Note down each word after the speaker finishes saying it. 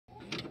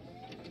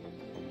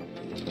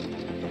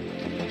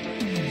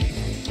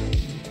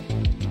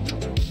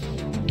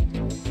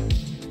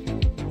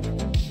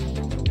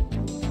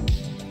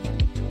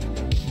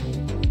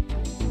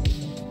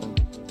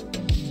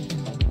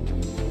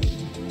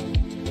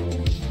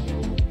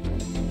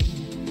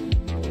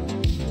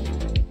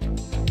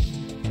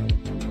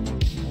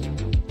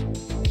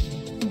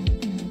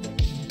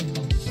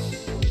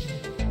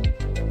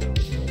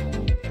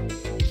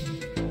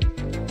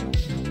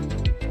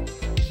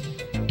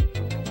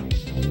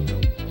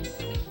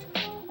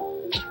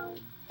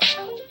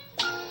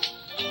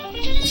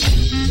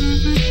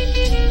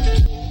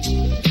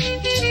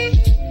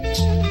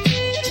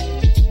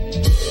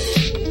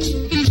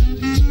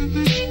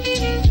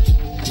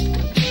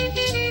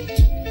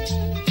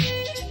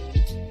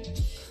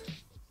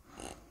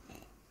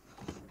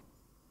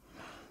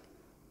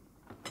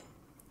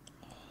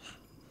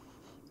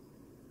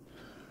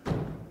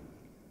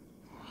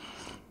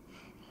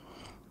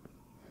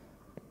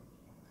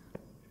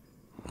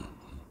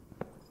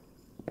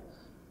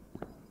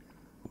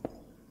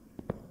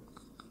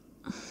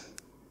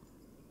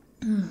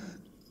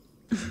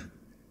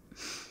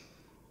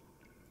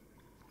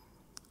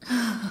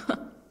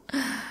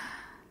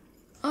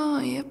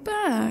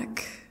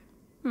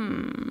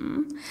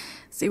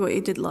See, what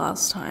you did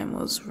last time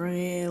was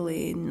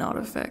really not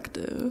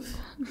effective.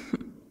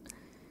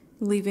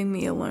 Leaving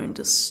me alone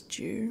to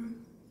stew.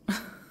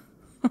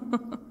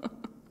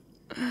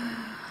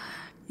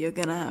 You're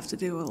gonna have to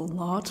do a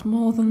lot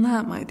more than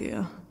that, my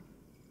dear.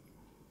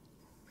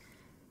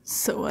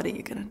 So what are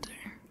you gonna do?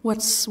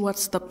 What's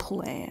the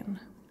plan?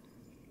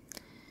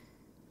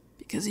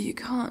 Because you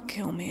can't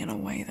kill me in a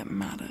way that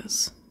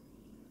matters.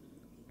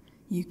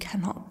 You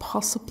cannot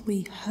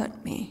possibly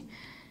hurt me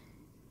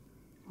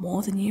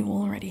more than you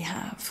already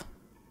have.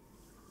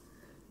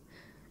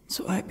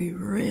 So I'd be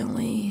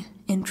really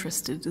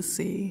interested to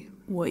see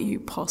what you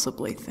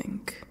possibly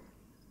think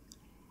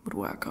would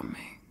work on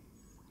me.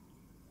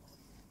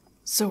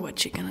 So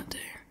what you gonna do?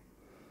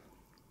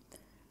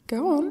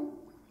 Go on.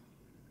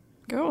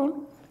 Go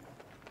on.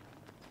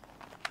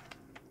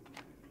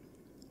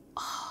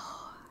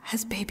 Oh,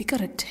 has baby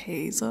got a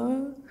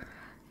taser?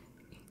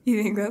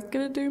 You think that's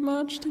gonna do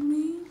much to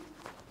me?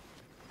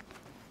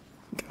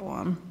 Go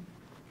on.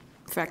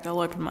 In fact,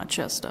 I'll open my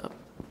chest up.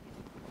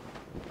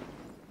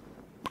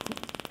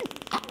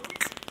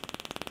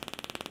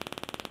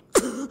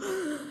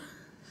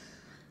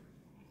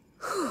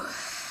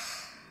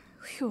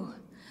 Whew.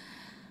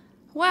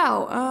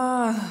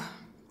 Wow,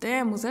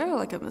 damn, was there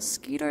like a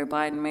mosquito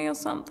biting me or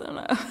something?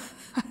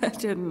 I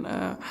didn't,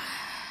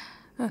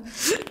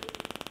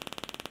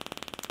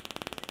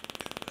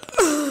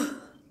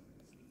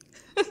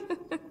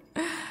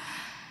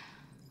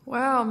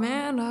 Wow,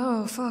 man,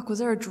 oh, fuck, was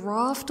there a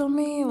draft on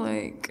me?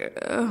 Like,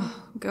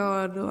 oh,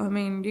 God, I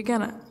mean, you're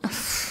gonna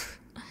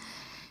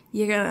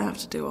have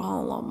to do a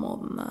whole lot more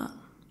than that.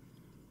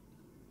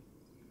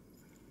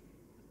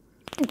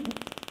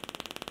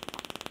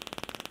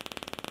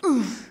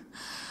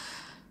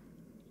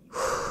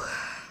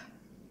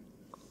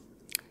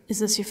 Is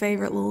this your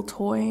favorite little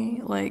toy?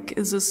 Like,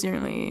 is this the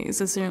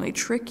only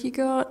trick you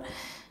got?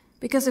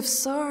 Because if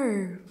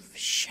so,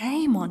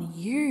 shame on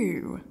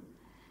you.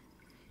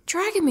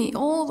 Dragging me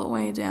all the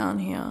way down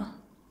here.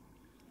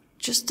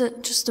 Just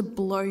to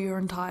blow your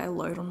entire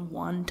load on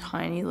one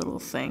tiny little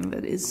thing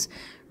that is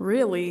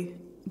really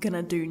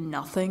gonna do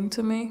nothing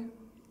to me.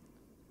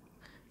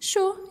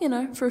 Sure,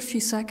 for a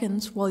few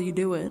seconds while you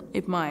do it,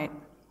 it might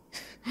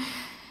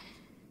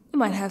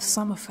have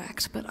some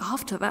effect, but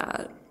after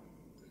that,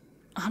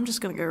 I'm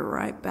just gonna go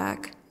right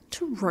back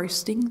to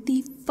roasting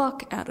the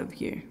fuck out of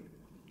you.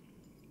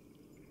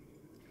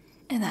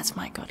 And that's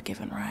my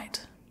God-given right.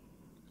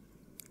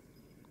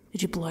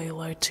 Did you blow your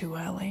load too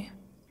early?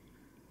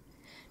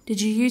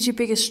 Did you use your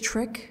biggest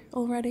trick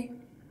already?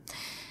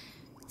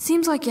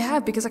 Seems like you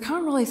have, because I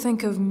can't really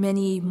think of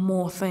many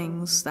more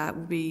things that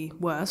would be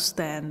worse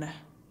than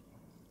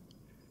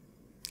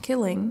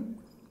killing,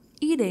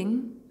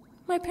 eating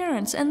my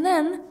parents, and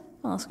then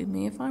asking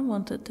me if I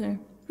wanted to.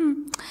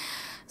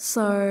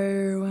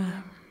 So,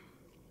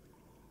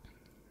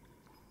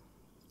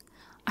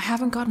 I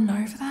haven't gotten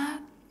over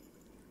that?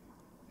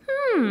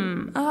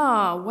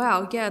 Oh,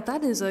 wow, yeah,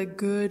 that is a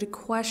good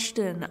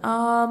question.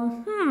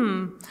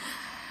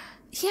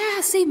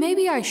 Yeah, see,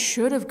 maybe I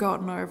should have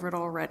gotten over it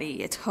already.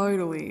 Yeah,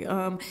 totally.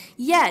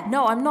 Yeah,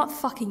 no, I'm not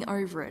fucking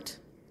over it.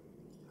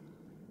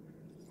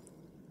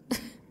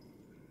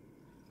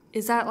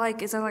 Is that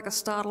like a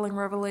startling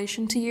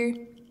revelation to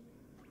you?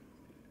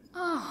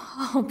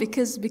 Oh,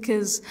 because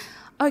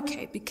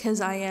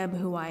I am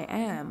who I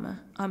am,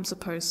 I'm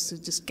supposed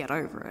to just get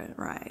over it,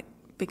 right?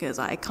 Because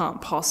I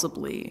can't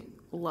possibly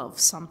love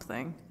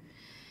something.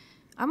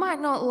 I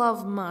might not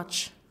love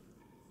much,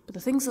 but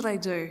the things that I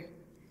do,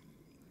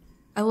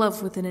 I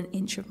love within an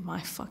inch of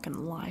my fucking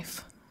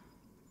life.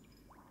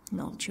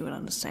 Not that you would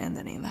understand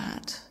any of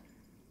that.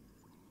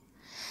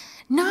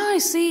 No,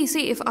 see,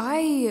 if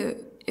I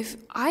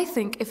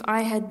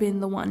had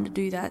been the one to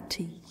do that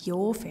to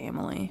your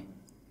family,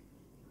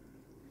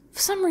 for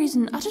some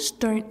reason, I just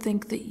don't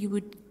think that you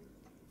would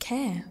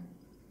care.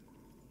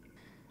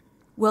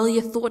 Well,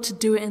 you thought to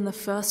do it in the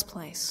first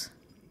place.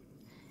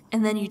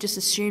 And then you just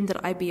assumed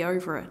that I'd be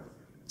over it.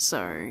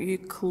 So you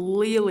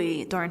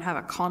clearly don't have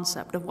a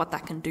concept of what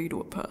that can do to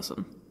a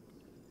person.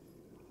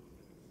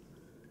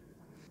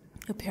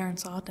 Your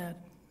parents are dead.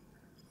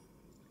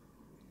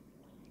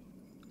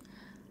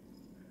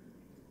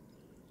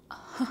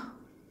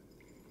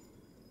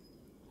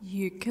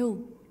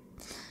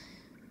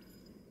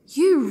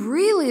 You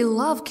really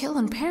love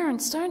killing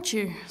parents, don't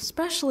you?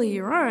 Especially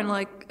your own,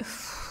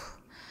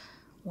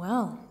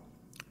 well,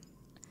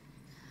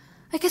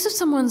 I guess if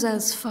someone's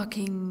as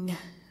fucking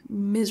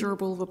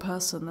miserable of a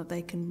person that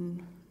they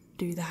can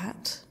do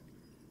that,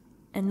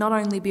 and not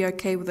only be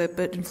okay with it,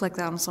 but inflict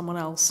that on someone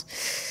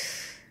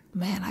else,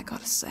 man, I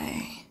gotta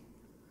say,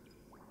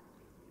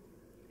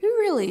 who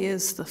really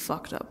is the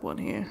fucked up one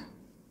here?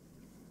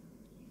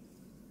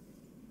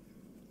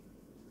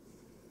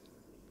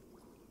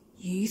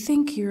 You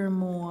think you're a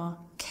more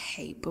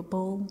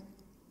capable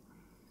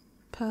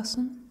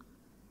person?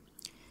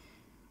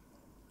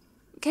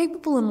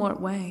 Capable in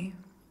what way?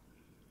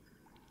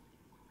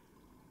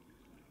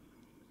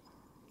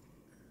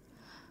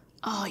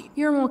 Oh,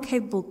 you're a more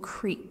capable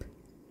creep.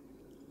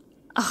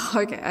 Oh,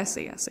 okay, I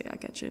see, I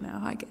get you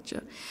now, I get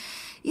you.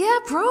 Yeah,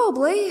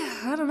 probably,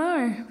 I don't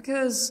know,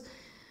 because,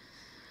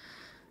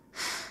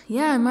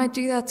 yeah, I might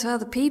do that to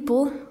other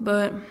people,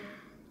 but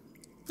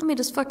let me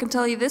just fucking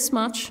tell you this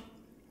much.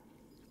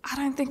 I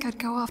don't think I'd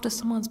go after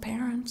someone's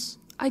parents.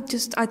 I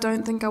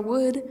don't think I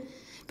would,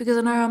 because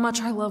I know how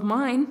much I love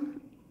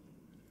mine.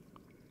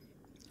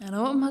 I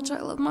know how much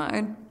I love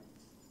mine.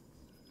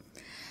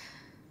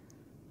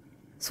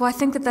 So I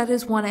think that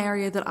is one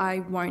area that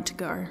I won't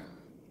go.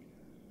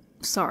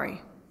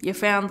 Sorry, you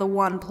found the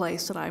one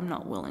place that I'm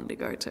not willing to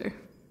go to.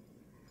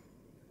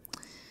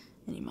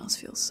 And you must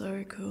feel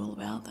so cool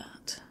about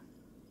that.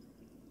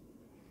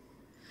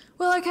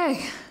 Well,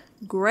 okay.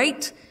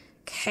 Great,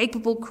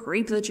 capable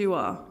creep that you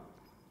are.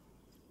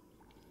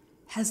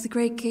 Has the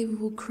great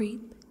capable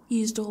creep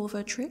used all of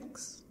her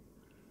tricks?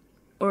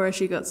 Or has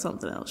she got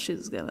something else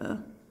she's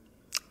gonna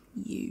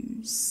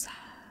use?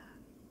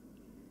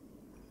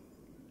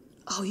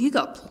 Oh, you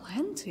got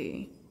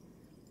plenty.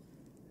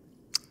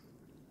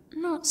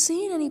 Not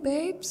seeing any,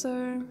 babe,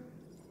 so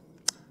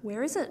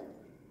where is it?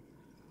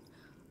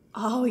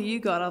 Oh, you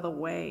got other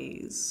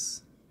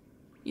ways.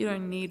 You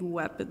don't need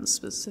weapons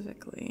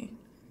specifically.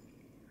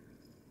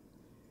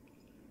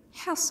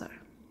 How so?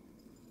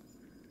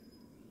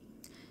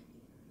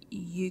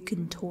 You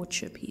can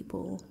torture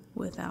people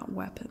without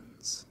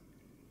weapons.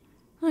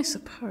 I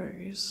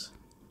suppose,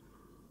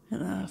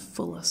 in a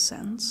fuller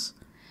sense.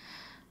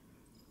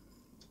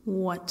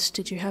 What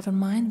did you have in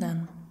mind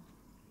then?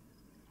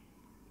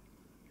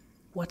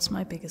 What's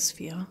my biggest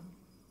fear?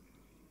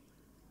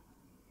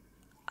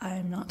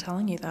 I'm not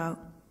telling you that.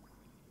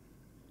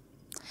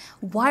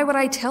 Why would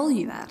I tell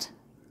you that?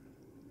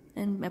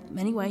 And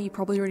anyway, you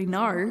probably already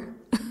know.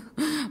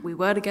 We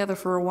were together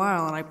for a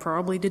while, and I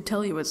probably did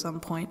tell you at some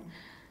point.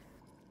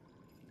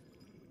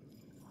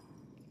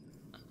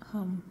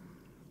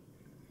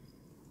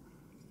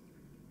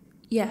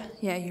 Yeah,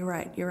 you're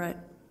right.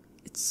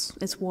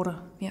 It's water,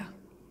 yeah.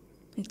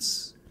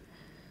 It's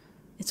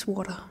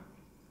water.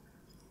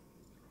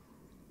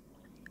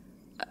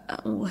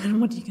 What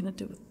are you gonna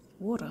do with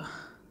water?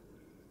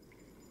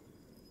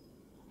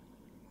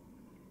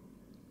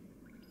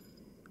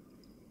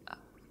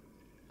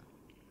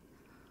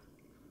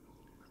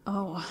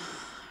 Oh.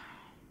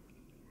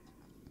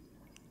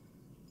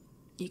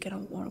 You're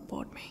gonna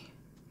waterboard me.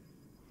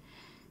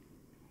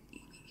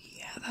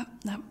 Yeah,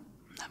 that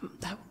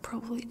would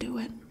probably do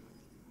it.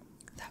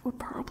 That would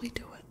probably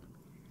do it.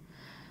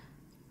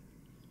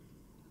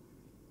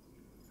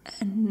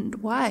 And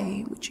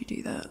why would you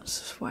do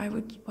that? Why?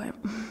 What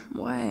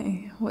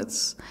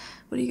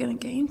are you gonna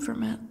gain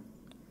from it?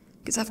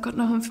 Because I've got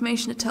no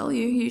information to tell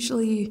you.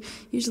 Usually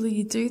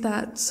you do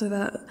that so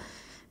that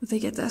they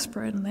get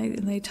desperate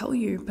and they tell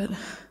you. But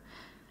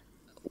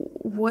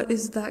what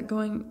is that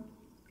going?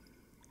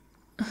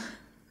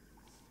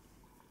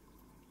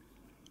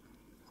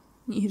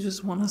 You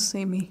just want to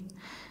see me.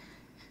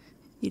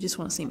 You just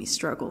want to see me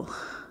struggle,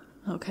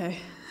 okay?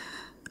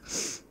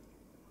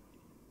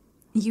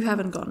 You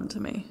haven't gotten to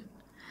me.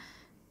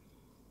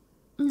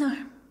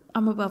 No,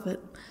 I'm above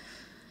it.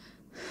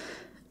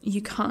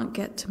 You can't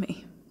get to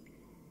me.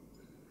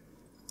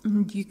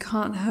 And you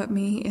can't hurt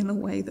me in a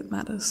way that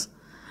matters.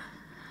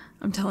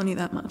 I'm telling you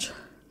that much.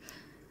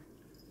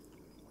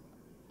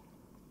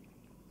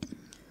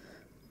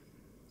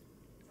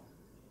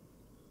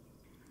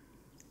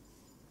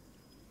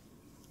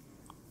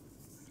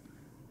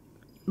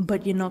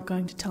 But you're not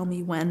going to tell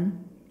me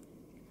when?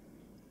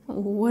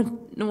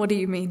 What do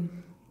you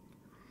mean?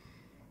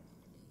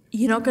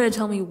 You're not going to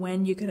tell me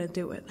when you're going to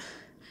do it.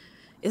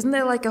 Isn't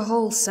there like a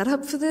whole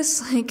setup for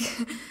this?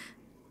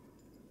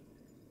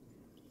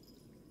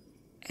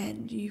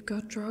 And you've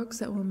got drugs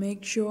that will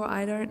make sure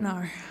I don't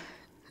know.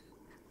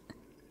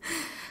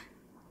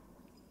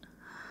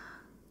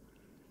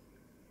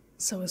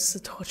 So it's the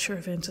torture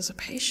of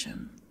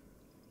anticipation.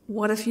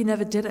 What if you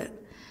never did it?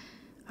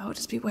 I would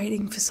just be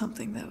waiting for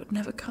something that would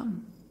never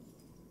come.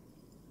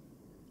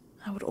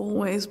 I would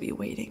always be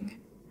waiting.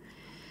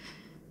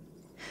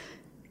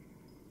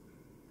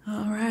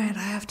 All right,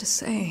 I have to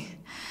say,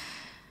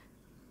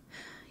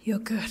 you're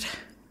good.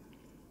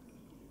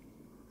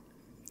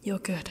 You're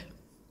good.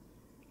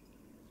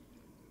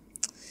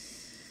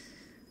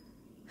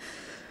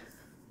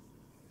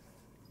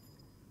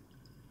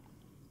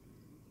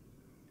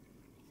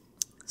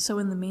 So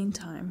in the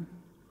meantime,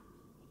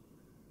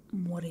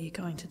 what are you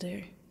going to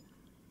do?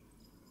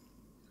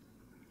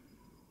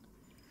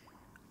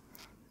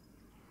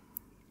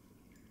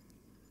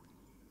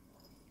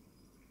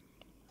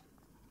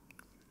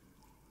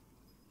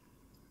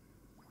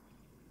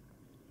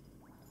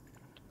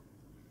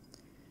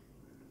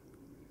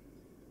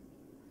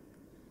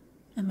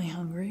 Am I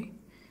hungry?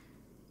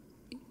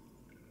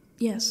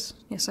 Yes,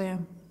 I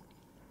am.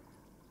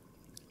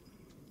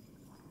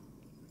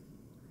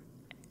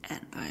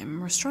 And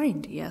I'm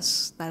restrained,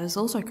 yes, that is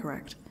also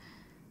correct.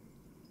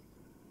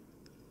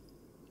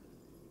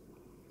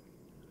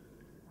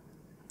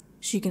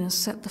 So you're gonna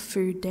set the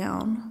food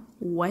down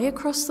way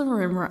across the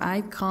room where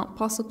I can't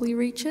possibly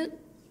reach it?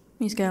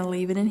 You're just gonna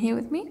leave it in here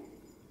with me?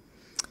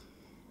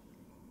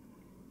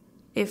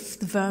 If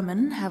the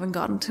vermin haven't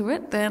gotten to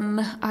it,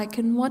 then I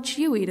can watch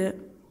you eat it.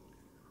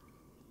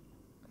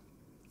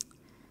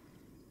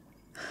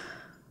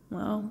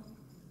 Well,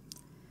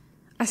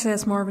 I say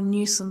it's more of a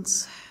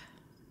nuisance.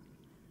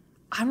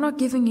 I'm not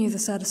giving you the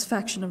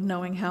satisfaction of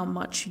knowing how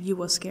much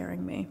you are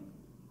scaring me.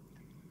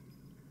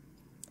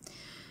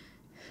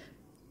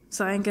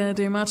 So I ain't gonna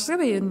do much. It's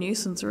gonna be a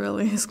nuisance,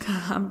 really.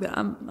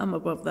 I'm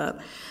above that.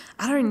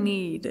 I don't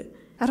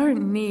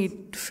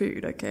need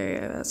food, okay?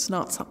 That's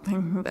not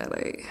something that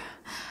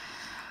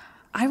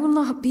I will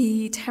not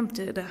be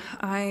tempted.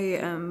 I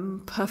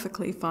am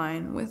perfectly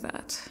fine with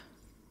that.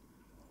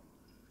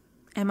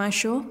 Am I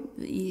sure?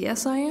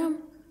 Yes, I am.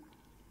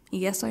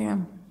 Yes, I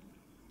am.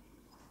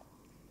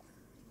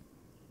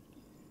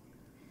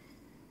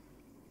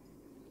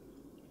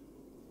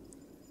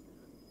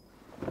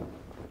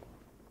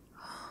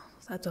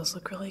 That does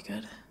look really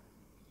good.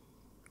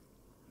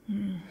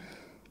 It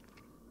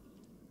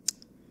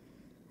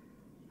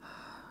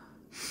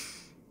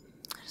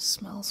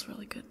smells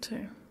really good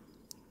too.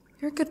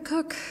 You're a good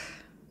cook.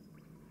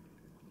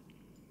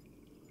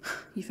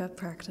 You've had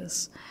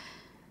practice.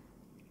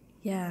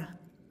 Yeah.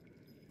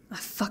 I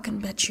fucking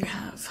bet you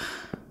have.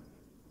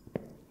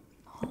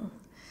 Oh.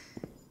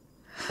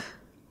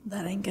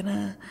 That ain't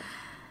gonna...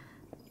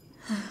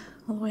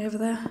 all the way over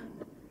there?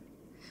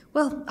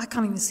 Well, I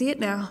can't even see it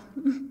now.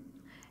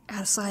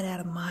 Out of sight, out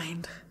of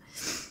mind.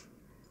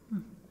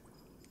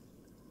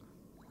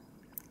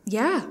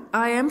 Yeah,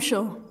 I am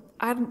sure.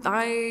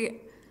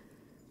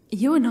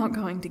 You are not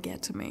going to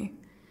get to me.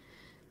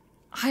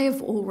 I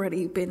have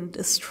already been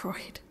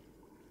destroyed.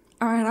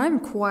 Alright, I'm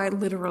quite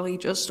literally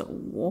just a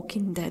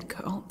walking dead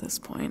girl at this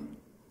point.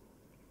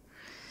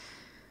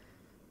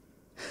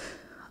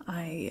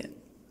 I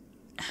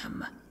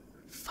am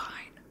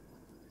fine.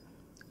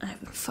 I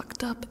haven't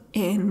fucked up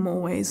in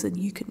more ways than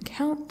you can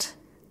count.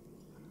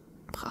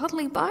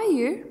 Partly by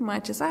you,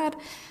 might just add.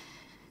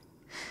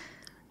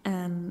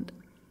 And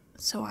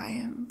so I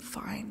am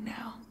fine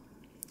now.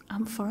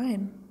 I'm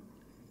fine.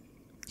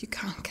 You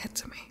can't get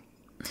to me.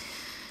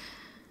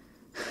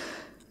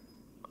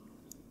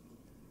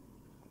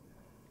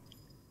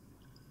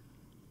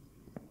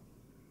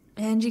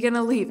 And you're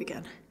gonna leave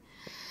again.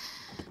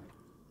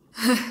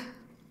 Of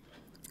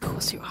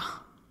course you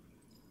are.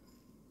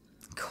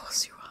 Of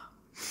course you are.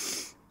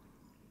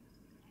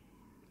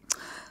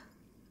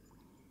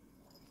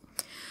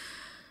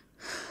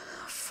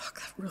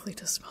 Really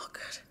does smell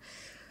good.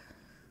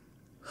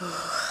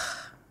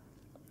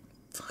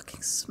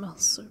 Fucking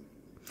smells so...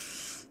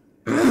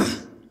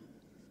 But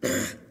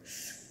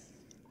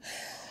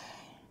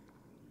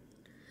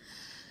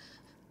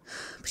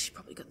she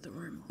probably got the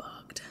room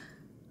bugged.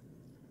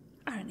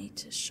 I don't need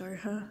to show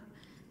her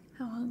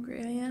how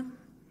hungry I am.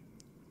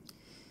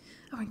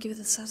 I won't give her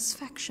the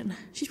satisfaction.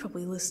 She's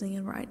probably listening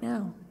in right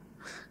now.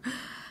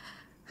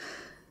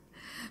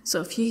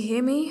 So if you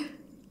hear me,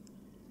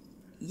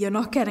 you're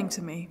not getting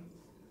to me.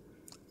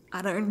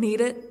 I don't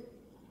need it,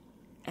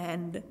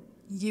 and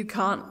you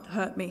can't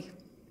hurt me.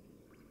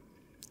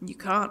 You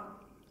can't.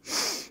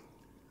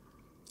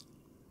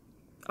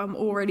 I'm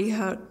already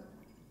hurt,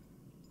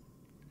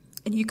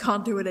 and you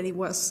can't do it any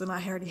worse than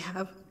I already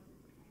have.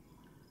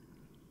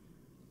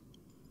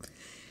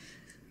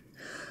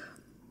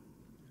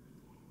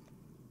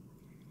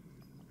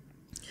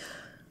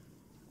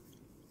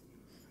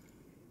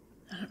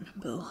 I don't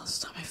remember the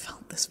last time I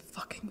felt this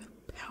fucking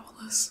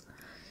powerless.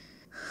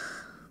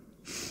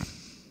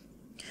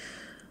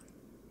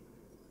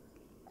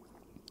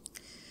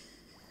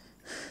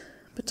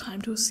 But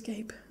time to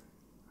escape.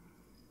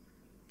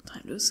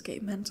 Time to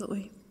escape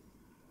mentally.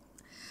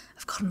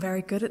 I've gotten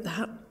very good at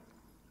that.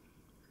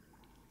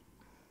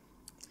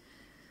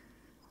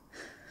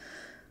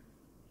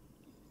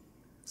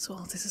 So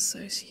I'll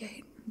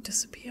disassociate and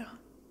disappear.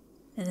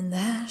 And in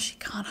there, she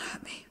can't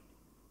hurt me.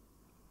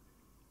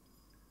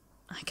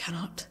 I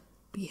cannot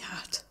be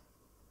hurt.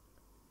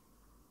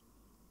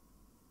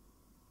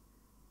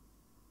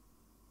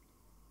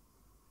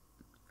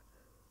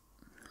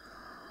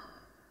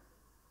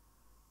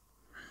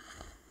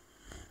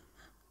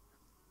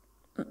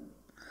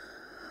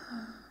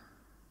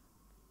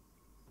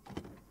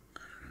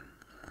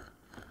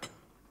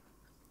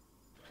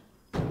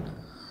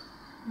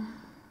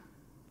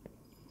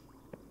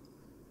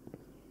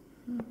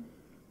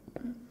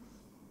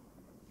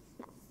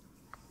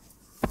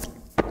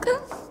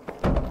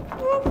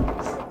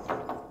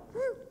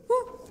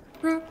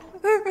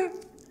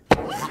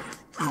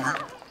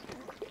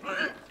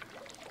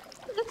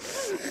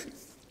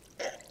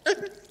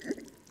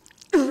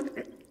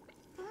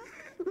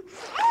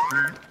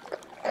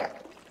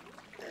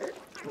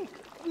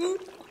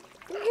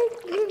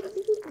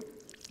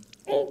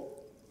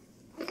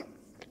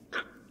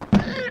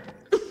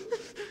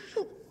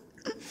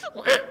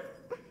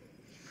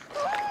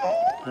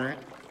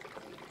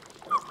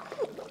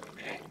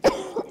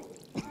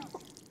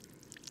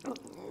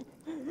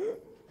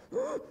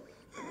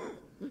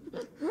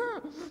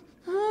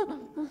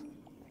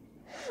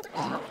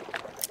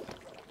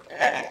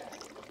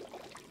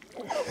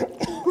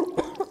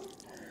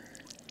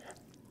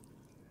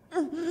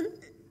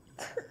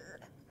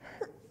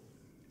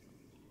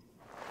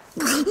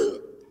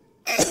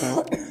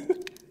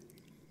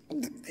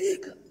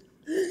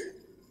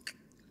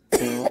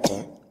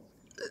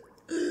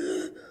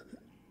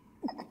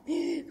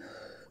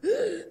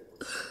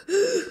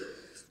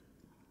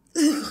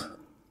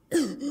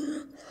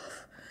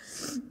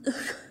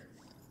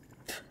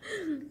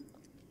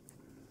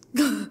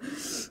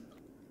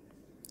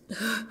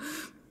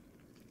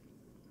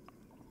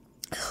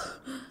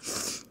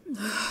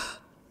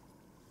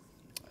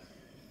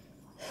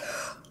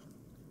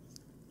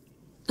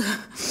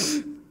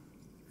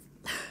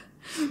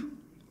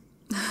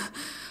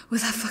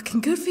 Was that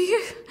fucking good for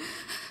you?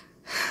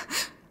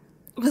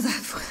 Did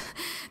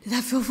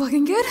that feel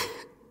fucking good?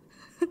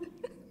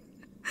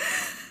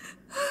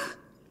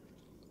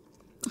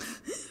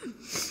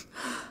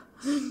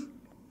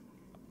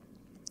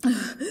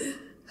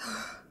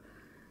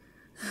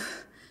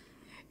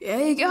 Yeah,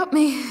 you got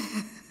me.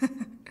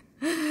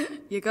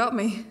 You got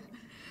me.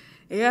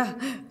 Yeah,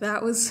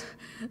 that was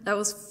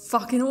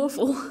fucking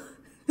awful.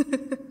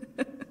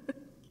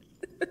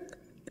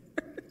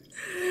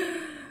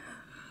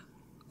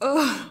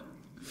 Oh.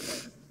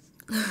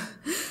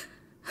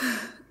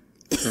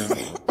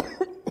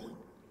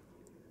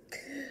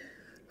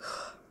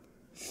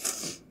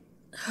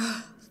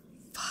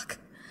 Fuck.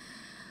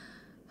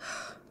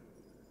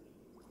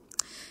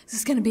 Is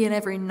this gonna be an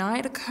every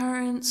night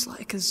occurrence?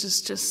 Like, is this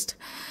just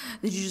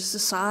did you just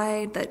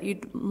decide that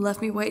you'd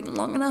left me waiting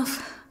long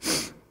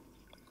enough?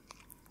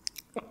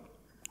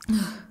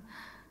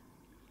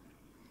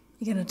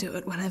 You're gonna do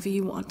it whenever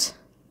you want.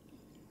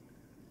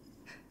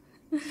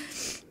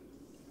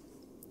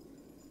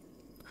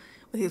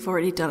 Well, you've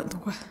already done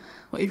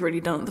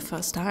it the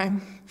first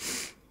time.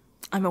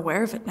 I'm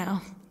aware of it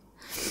now.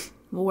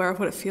 I'm aware of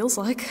what it feels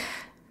like.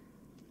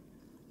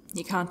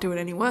 You can't do it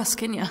any worse,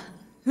 can you?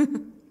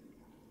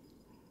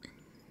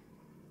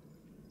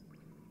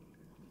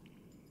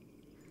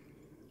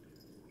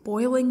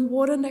 Boiling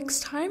water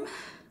next time?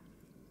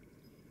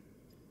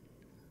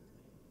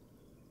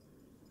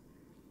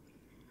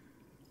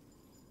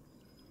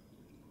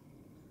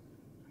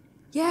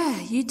 Yeah,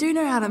 you do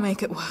know how to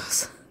make it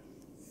worse.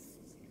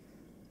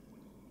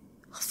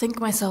 I think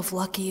myself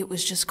lucky it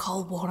was just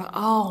cold water.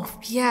 Oh,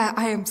 yeah,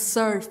 I am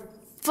so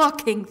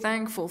fucking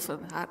thankful for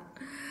that.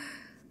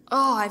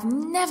 Oh, I've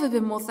never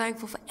been more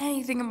thankful for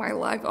anything in my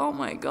life. Oh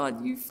my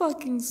god, you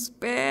fucking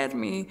spared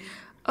me.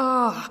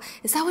 Oh,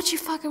 is that what you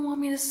fucking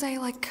want me to say?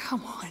 Like,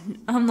 come on.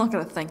 I'm not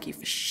gonna thank you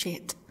for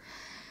shit.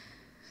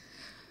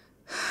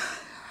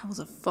 That was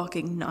a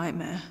fucking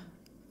nightmare.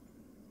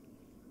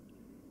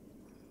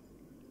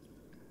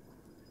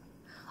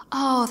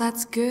 Oh,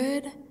 that's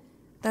good.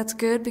 That's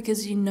good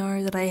because you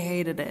know that I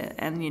hated it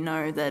and you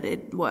know that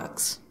it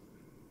works.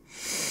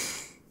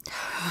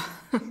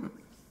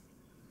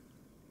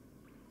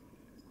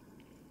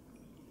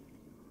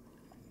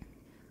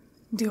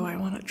 Do I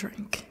want a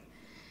drink?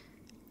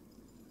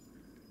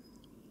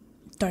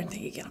 Don't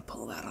think you're gonna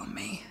pull that on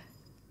me.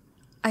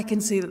 I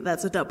can see that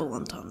that's a double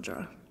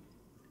entendre.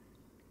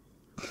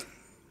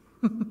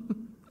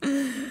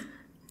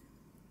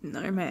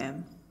 No,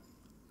 ma'am.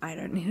 I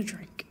don't need a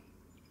drink.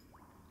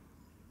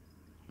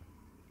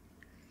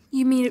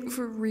 You mean it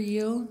for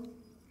real?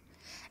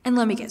 And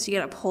let me guess,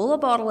 you're gonna pull a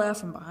bottle out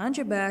from behind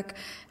your back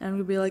and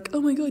you'll be like, oh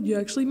my god, you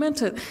actually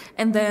meant it.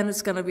 And then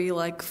it's gonna be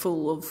like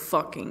full of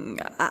fucking,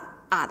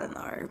 I don't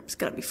know, it's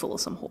gonna be full of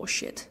some horse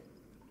shit.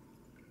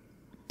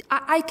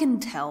 I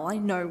can tell, I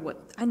know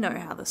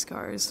how this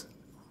goes.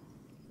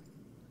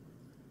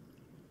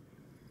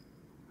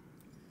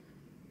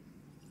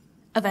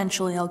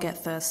 Eventually I'll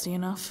get thirsty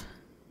enough.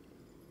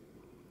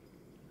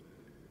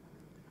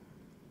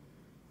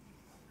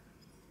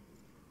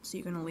 So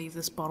you're gonna leave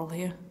this bottle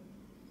here?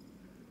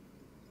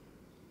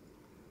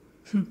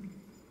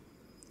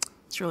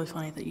 It's really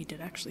funny that you did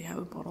actually have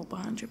a bottle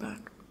behind your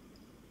back.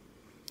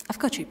 I've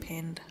got you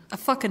pinned. I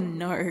fucking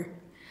know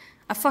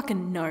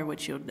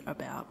what you're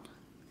about.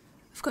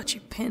 I've got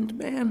you pinned,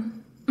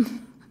 man.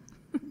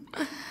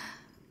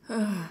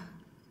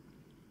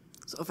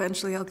 So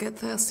eventually I'll get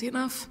thirsty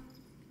enough.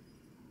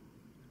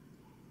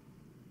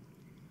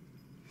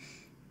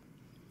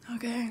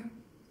 Okay.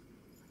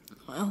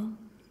 Well,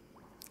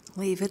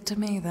 leave it to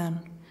me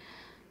then.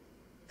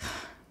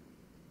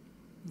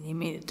 You need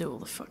me to do all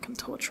the fucking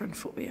torturing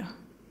for you.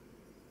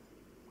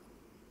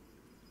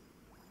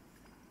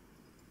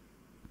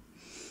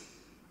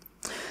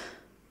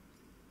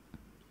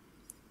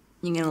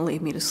 You gonna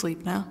leave me to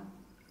sleep now?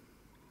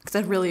 Because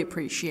I'd really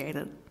appreciate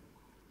it.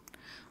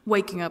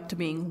 Waking up to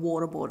being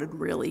waterboarded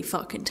really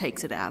fucking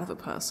takes it out of a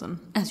person,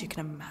 as you can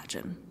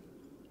imagine.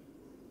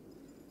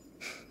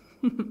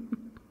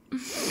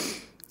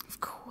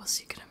 Of course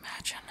you can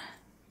imagine.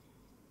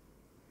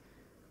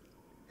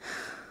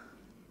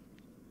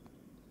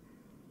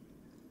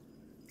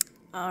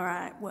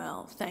 Alright,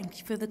 well, thank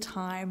you for the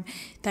time.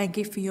 Thank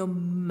you for your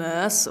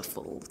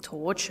merciful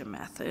torture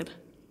method.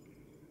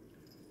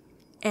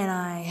 And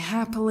I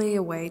happily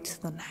await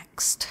the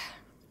next.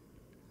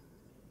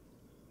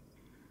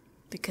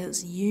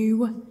 Because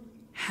you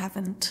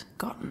haven't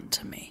gotten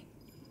to me.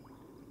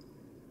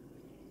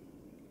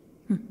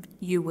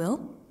 You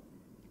will?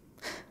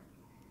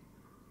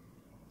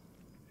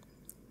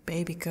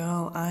 Baby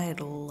girl, I'd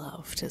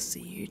love to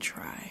see you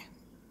try.